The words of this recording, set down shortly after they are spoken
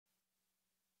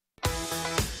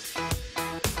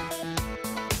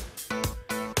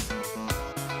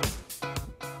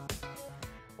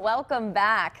welcome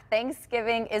back.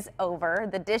 Thanksgiving is over.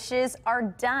 The dishes are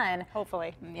done.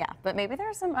 Hopefully. Yeah, but maybe there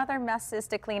are some other messes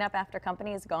to clean up after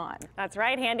company is gone. That's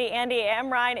right, Andy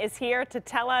Amrhein is here to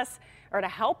tell us, or to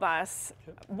help us,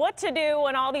 what to do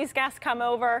when all these guests come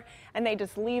over and they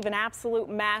just leave an absolute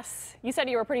mess. You said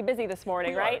you were pretty busy this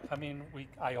morning, right? I mean,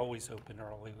 I always open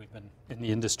early. We've been in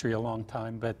the industry a long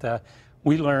time, but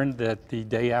we learned that the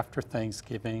day after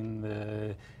Thanksgiving,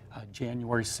 the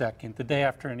January 2nd, the day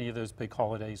after any of those big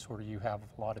holidays where you have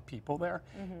a lot of people there,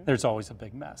 there's always a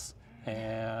big mess.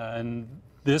 And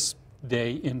this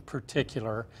day in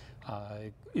particular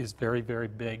is very, very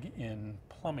big in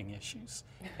plumbing issues.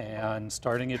 And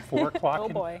starting at 4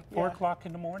 o'clock, 4 o'clock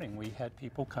in the morning, we had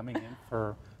people coming in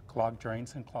for clogged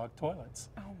drains and clogged toilets.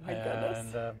 Oh my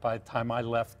goodness. And by the time I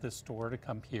left the store to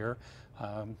come here,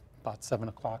 about 7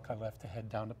 o'clock, I left to head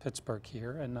down to Pittsburgh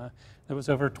here, and there was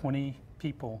over 20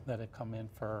 people that had come in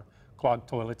for clogged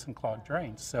toilets and clogged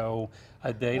drains. So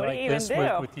a day What do like you this even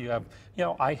do? with you have,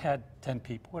 I had 10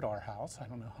 people at our house. I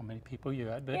don't know how many people you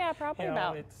had, but Yeah, probably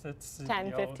about it's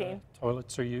 10, 15. The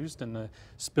toilets are used, and the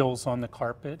spills on the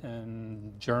carpet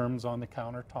and germs on the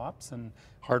countertops and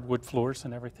hardwood floors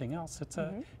and everything else.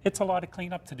 It's a lot of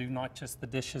cleanup to do, not just the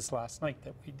dishes last night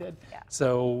that we did. Yeah.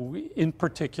 So in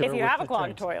particular, If you with have a the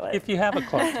clogged drains. toilet. If you have a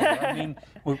clogged toilet. I mean,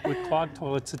 with clogged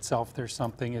toilets itself, there's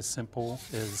something as simple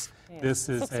as this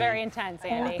is Looks very intense,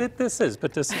 Andy. This is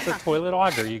a toilet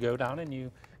auger. You go down and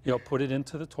you put it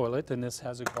into the toilet, and this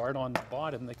has a guard on the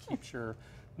bottom that keeps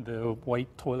the white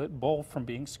toilet bowl from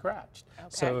being scratched. Okay.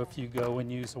 So if you go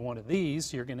and use one of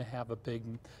these, you're going to have a big,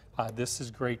 this is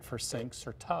great for sinks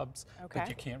or tubs, but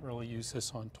you can't really use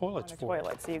this on toilets.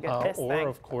 So you get this or thing.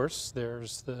 of course,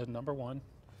 there's the #1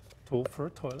 tool for a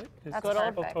toilet. It's That's a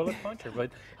simple perfect. toilet plunger.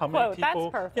 But how many That's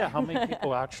people? perfect. Yeah, how many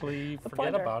people actually forget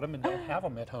plunger. about them and don't have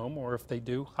them at home, or if they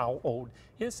do, how old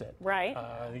is it? Right.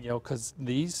 Because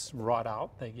these rot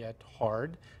out, they get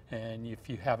hard, and if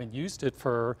you haven't used it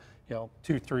for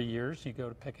 2-3 years, you go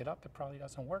to pick it up, it probably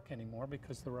doesn't work anymore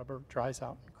because the rubber dries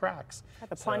out and cracks.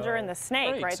 The plunger and the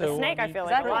snake, right? So, The snake, I feel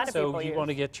like a lot of people So you use. want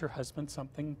to get your husband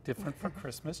something different for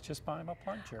Christmas, just buy him a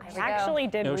plunger. I actually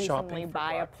did No recently shopping for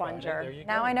buy a Black Friday. plunger. There you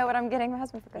Now go. I know what I'm getting my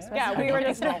husband for Christmas. Yeah, we were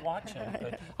just not watching,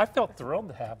 but I felt thrilled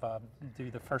to have do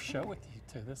the first show with you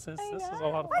two. This is a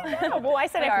lot of fun. Well, I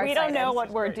said We are if we don't know excited. what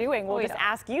we're doing, we'll We just don't.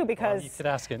 ask you because You could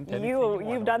ask anything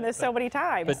you've done this so many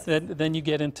times. But then you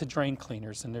get into drain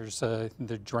cleaners, and there's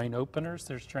the drain openers,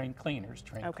 there's drain cleaners.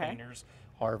 Drain cleaners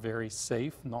are very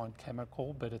safe,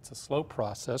 non-chemical, but it's a slow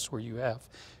process where you have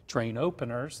drain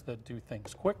openers that do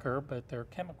things quicker, but they're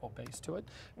chemical based to it.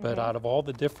 But out of all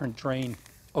the different drain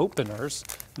openers,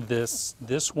 this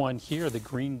one here, the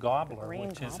Green Gobbler,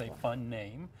 which is a fun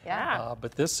name. Yeah.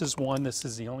 But this is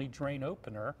the only drain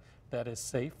opener that is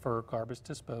safe for garbage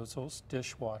disposals,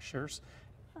 dishwashers,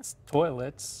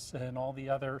 toilets, and all the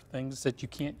other things that you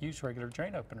can't use regular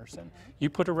drain openers in. You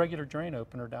put a regular drain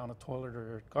opener down a toilet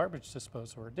or a garbage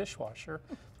disposal or a dishwasher,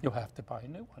 you'll have to buy a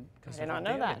new one. I did not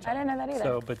know that. I didn't know that either.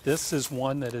 So, but this is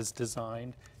one that is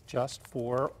designed just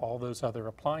for all those other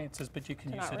appliances, but you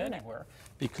can use it anywhere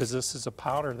because this is a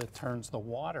powder that turns the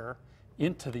water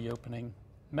into the opening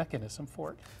mechanism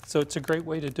for it. So it's a great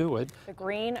way to do it. The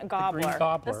Green Gobbler. The Green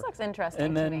Gobbler. This looks interesting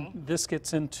And to then me. this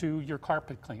gets into your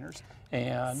carpet cleaners.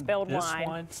 And Spilled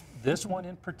wine. This one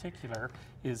in particular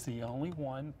is the only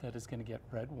one that is going to get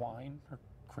red wine or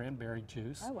cranberry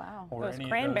juice. Oh, wow. Or Those any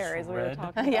cranberries of those we were red.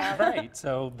 talking about. Yeah. Right.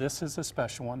 So this is a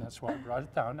special one. That's why I brought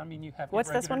it down. I mean, you have What's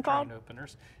your this regular one called? drain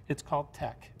openers. It's called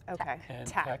Tech. Okay. And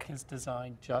Tech. Tech is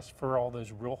designed just for all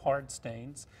those real hard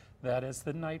stains that as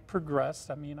the night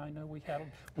progressed, I mean, I know we had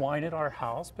wine at our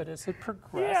house, but as it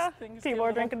progressed, things people get a are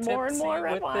little drinking more and more tipsy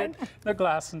red with wine. the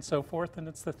glass and so forth, and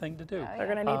it's the thing to do. They're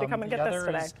going to need to come and The get this other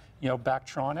today. is,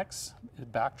 Bactronics.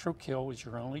 Bactro-Kill is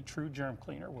your only true germ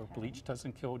cleaner, where bleach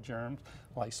doesn't kill germs,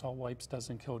 Lysol wipes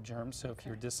doesn't kill germs. So if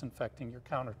you're disinfecting your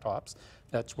countertops,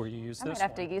 that's where you use I this might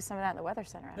have one. to use some of that in the weather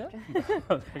center after.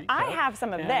 There you I go. have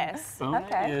some of And this. Bona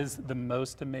Okay. is the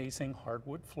most amazing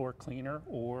hardwood floor cleaner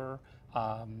or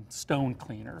stone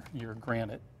cleaner, your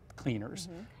granite cleaners.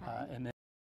 And then,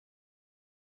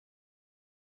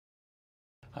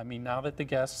 I mean, now that the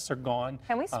guests are gone.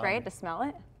 Can we spray it to smell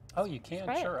it? Oh, you can,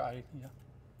 Spray it. sure.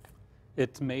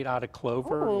 It's made out of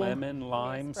clover, Ooh. lemon,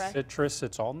 lime, Spray. citrus.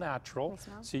 It's all natural.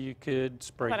 So you could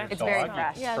spray But your it's dog, very you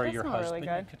fresh. could Yeah, it spray does your smell really husband,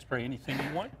 good. you could spray anything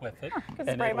you want with it. could And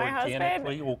spray it my husband.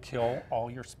 organically will kill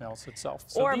all your smells itself.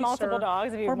 So Or these multiple are-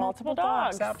 dogs if you or have multiple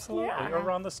dogs. Absolutely. Yeah. Or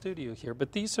around the studio here.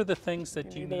 But these are the things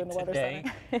that you Either in need the weather today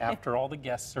after all the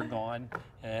guests are gone.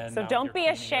 And So now don't you're be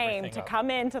cleaning ashamed everything to up. come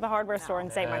into the hardware store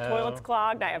and say, my toilet's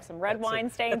clogged, I have some red That's it. wine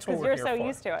stains, That's what because we're you're here so for.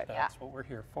 used to it. That's what we're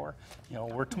here for. You know,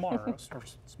 we're tomorrow's for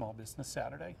Small Business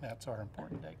Saturday. That's our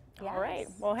important day. All right.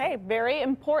 Well, hey, very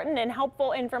important and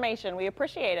helpful information. We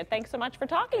appreciate it. Thanks so much for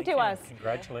talking to us.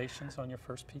 Congratulations on your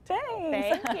first PT.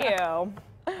 Thank you. All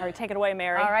right, take it away,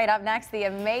 Mary. All right, up next, the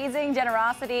amazing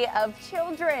generosity of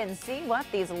children. See what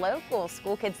these local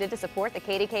school kids did to support the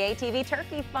KDKA TV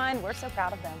Turkey Fund. We're so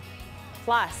proud of them.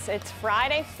 Plus, it's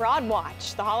Friday Fraud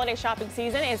Watch. The holiday shopping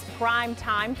season is prime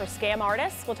time for scam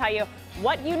artists. We'll tell you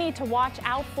what you need to watch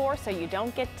out for so you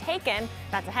don't get taken.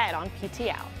 That's ahead on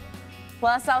PTL.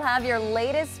 Plus, I'll have your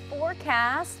latest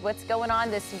forecast. What's going on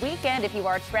this weekend if you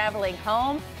are traveling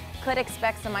home? Could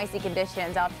expect some icy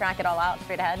conditions. I'll track it all out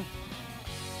straight ahead.